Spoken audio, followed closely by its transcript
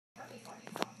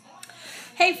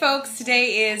Hey folks,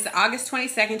 today is August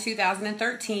 22nd,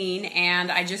 2013,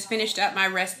 and I just finished up my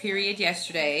rest period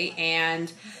yesterday,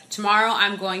 and tomorrow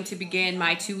I'm going to begin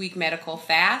my 2-week medical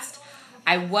fast.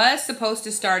 I was supposed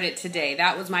to start it today.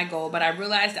 That was my goal, but I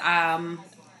realized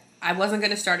I wasn't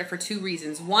going to start it for two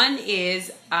reasons. One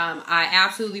is I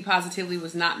absolutely positively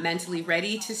was not mentally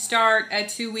ready to start a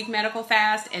 2-week medical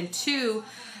fast, and two,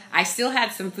 I still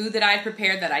had some food that I had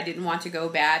prepared that I didn't want to go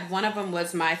bad. One of them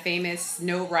was my famous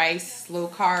no rice, low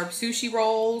carb sushi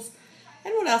rolls.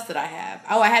 And what else did I have?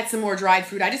 Oh, I had some more dried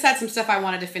fruit. I just had some stuff I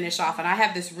wanted to finish off. And I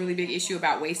have this really big issue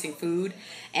about wasting food.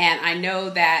 And I know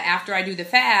that after I do the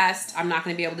fast, I'm not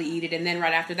going to be able to eat it. And then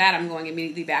right after that, I'm going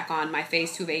immediately back on my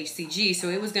phase 2 of HCG. So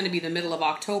it was going to be the middle of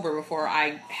October before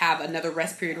I have another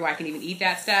rest period where I can even eat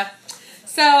that stuff.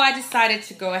 So I decided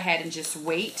to go ahead and just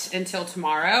wait until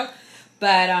tomorrow.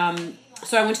 But,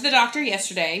 so I went to the doctor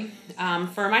yesterday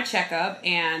for my checkup,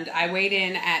 and I weighed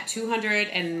in at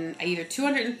either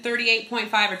 238.5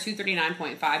 or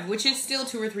 239.5, which is still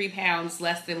 2 or 3 pounds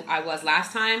less than I was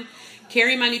last time.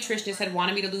 Carrie, my nutritionist, had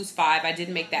wanted me to lose 5. I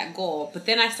didn't make that goal. But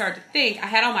then I started to think, I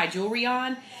had all my jewelry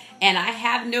on, and I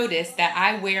have noticed that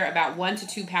I wear about 1 to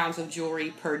 2 pounds of jewelry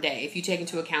per day, if you take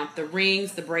into account the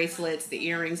rings, the bracelets, the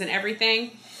earrings, and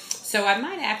everything. So I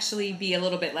might actually be a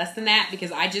little bit less than that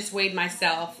because I just weighed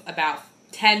myself about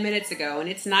 10 minutes ago, and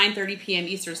it's 9:30 p.m.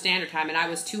 Eastern Standard Time, and I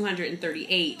was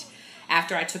 238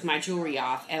 after I took my jewelry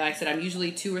off. And like I said, I'm usually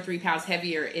 2 or 3 pounds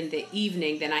heavier in the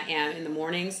evening than I am in the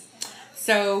mornings.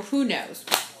 So who knows?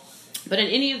 But in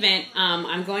any event,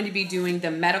 I'm going to be doing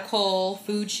the medical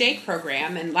food shake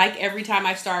program. And like every time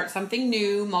I start something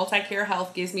new, Multi-Care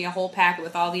Health gives me a whole packet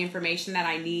with all the information that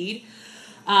I need.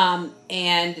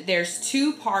 And there's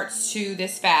 2 parts to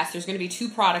this fast. There's going to be 2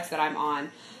 products that I'm on.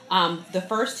 The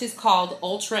first is called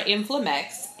Ultra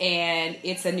Inflamex, and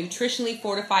it's a nutritionally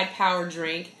fortified power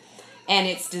drink, and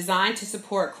it's designed to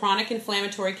support chronic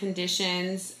inflammatory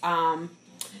conditions, and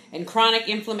chronic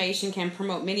inflammation can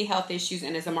promote many health issues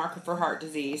and is a marker for heart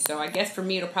disease. So I guess for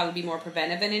me it'll probably be more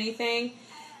preventive than anything.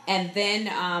 And then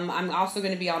I'm also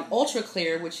going to be on Ultra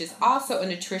Clear, which is also a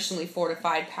nutritionally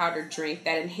fortified powdered drink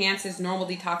that enhances normal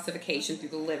detoxification through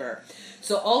the liver.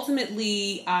 So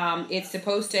ultimately, it's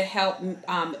supposed to help,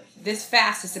 this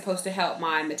fast is supposed to help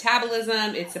my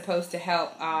metabolism. It's supposed to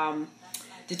help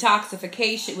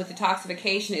detoxification. With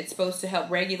detoxification, it's supposed to help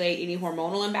regulate any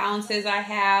hormonal imbalances I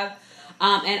have,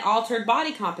 and altered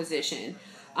body composition.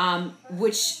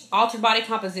 Which altered body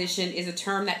composition is a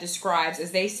term that describes,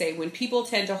 as they say, when people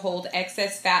tend to hold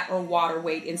excess fat or water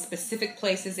weight in specific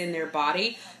places in their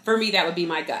body. For me, that would be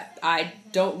my gut. I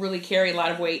don't really carry a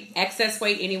lot of weight, excess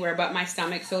weight anywhere but my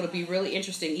stomach, so it'll be really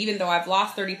interesting. Even though I've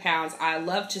lost 30 pounds, I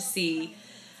love to see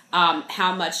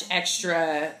how much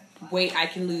extra weight I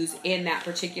can lose in that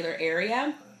particular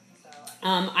area.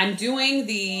 I'm doing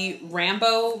the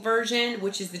Rambo version,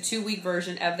 which is the 2-week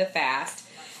version of the fast.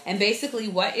 And basically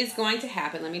what is going to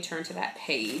happen, let me turn to that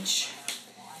page,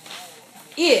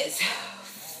 is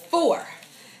 4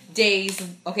 days.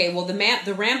 Okay, well,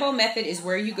 the Rambo method is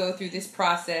where you go through this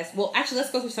process. Well, actually, let's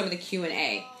go through some of the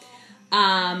Q&A.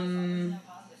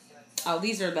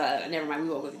 These are never mind, we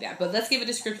won't go through that. But let's give a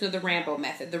description of the Rambo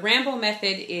method. The Rambo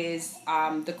method is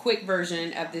the quick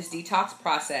version of this detox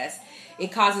process.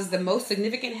 It causes the most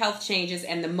significant health changes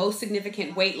and the most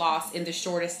significant weight loss in the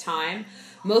shortest time.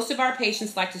 Most of our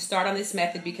patients like to start on this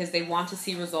method because they want to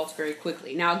see results very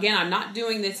quickly. Now, again, I'm not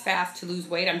doing this fast to lose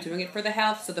weight. I'm doing it for the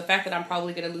health. So the fact that I'm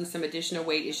probably going to lose some additional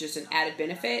weight is just an added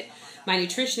benefit. My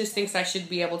nutritionist thinks I should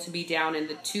be able to be down in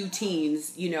the 2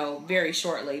 teens, very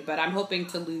shortly. But I'm hoping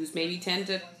to lose maybe 10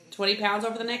 to 20 pounds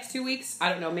over the next 2 weeks. I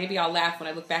don't know. Maybe I'll laugh when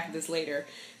I look back at this later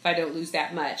if I don't lose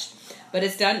that much. But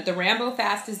it's done. The Rambo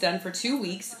fast is done for 2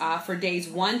 weeks. For days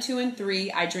 1, 2, and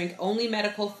 3, I drink only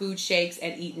medical food shakes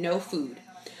and eat no food.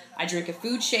 I drink a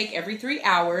food shake every 3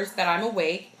 hours that I'm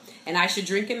awake, and I should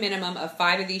drink a minimum of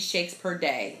 5 of these shakes per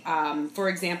day. For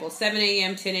example, 7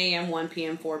 a.m., 10 a.m., 1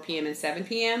 p.m., 4 p.m., and 7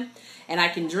 p.m. And I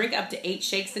can drink up to 8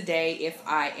 shakes a day if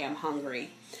I am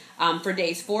hungry. For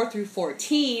days 4 through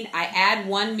 14, I add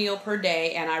 1 meal per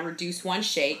day, and I reduce 1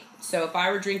 shake. So if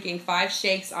I were drinking 5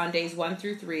 shakes on days 1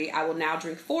 through 3, I will now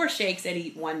drink 4 shakes and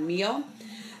eat 1 meal.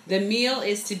 The meal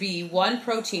is to be 1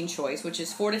 protein choice, which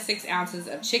is 4 to 6 ounces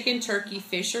of chicken, turkey,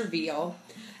 fish, or veal,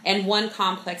 and 1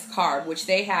 complex carb, which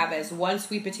they have as 1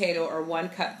 sweet potato or 1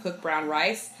 cup cooked brown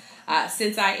rice.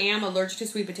 Since I am allergic to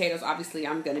sweet potatoes, obviously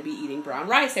I'm going to be eating brown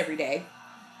rice every day.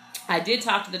 I did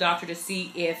talk to the doctor to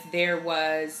see if there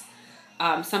was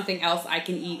something else I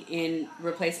can eat in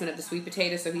replacement of the sweet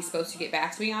potato, so he's supposed to get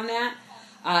back to me on that.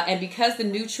 And because the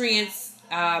nutrients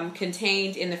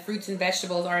contained in the fruits and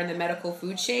vegetables are in the medical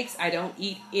food shakes. I don't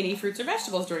eat any fruits or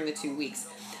vegetables during the 2 weeks.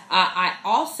 I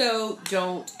also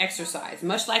don't exercise.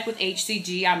 Much like with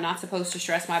HCG, I'm not supposed to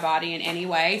stress my body in any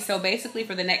way. So basically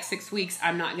for the next 6 weeks,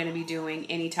 I'm not going to be doing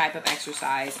any type of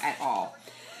exercise at all.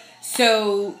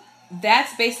 So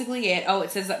that's basically it. Oh,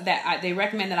 it says that they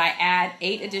recommend that I add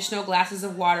 8 additional glasses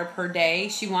of water per day.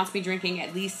 She wants me drinking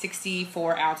at least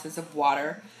 64 ounces of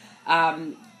water.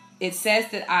 It says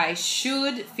that I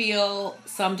should feel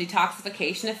some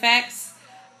detoxification effects,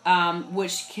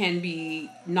 which can be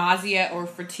nausea or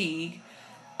fatigue,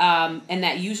 and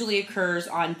that usually occurs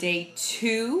on day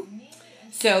 2.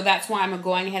 So that's why I'm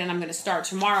going ahead and I'm going to start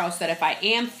tomorrow, so that if I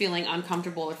am feeling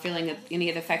uncomfortable or feeling any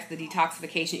of the effects of the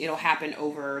detoxification, it'll happen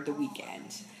over the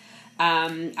weekend.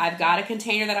 I've got a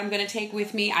container that I'm going to take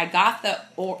with me. I got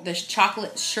the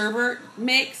chocolate sherbet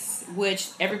mix, which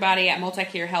everybody at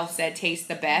Multicare Health said tastes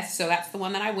the best. So that's the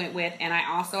one that I went with. And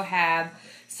I also have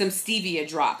some stevia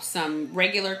drops, some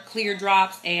regular clear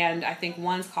drops, and I think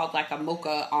one's called like a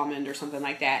mocha almond or something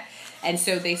like that. And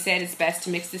so they said it's best to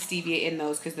mix the stevia in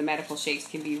those because the medical shakes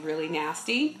can be really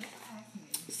nasty.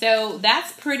 So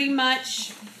that's pretty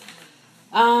much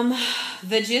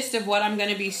the gist of what I'm going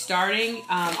to be starting.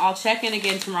 I'll check in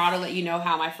again tomorrow to let you know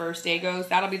how my first day goes.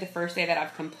 That'll be the first day that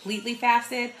I've completely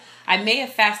fasted. I may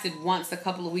have fasted once a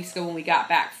couple of weeks ago when we got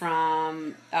back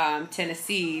from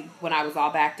Tennessee when I was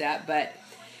all backed up, but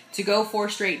to go 4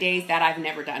 straight days, that I've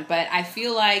never done. But I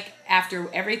feel like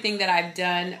after everything that I've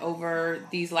done over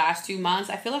these last 2 months,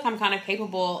 I feel like I'm kind of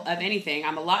capable of anything.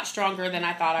 I'm a lot stronger than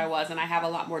I thought I was, and I have a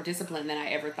lot more discipline than I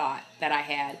ever thought that I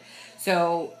had.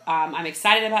 So I'm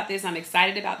excited about this. I'm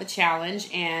excited about the challenge,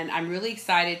 and I'm really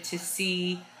excited to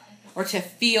see or to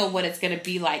feel what it's going to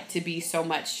be like to be so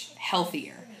much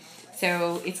healthier.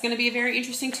 So it's going to be a very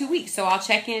interesting 2 weeks. So I'll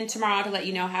check in tomorrow to let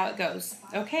you know how it goes.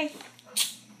 Okay.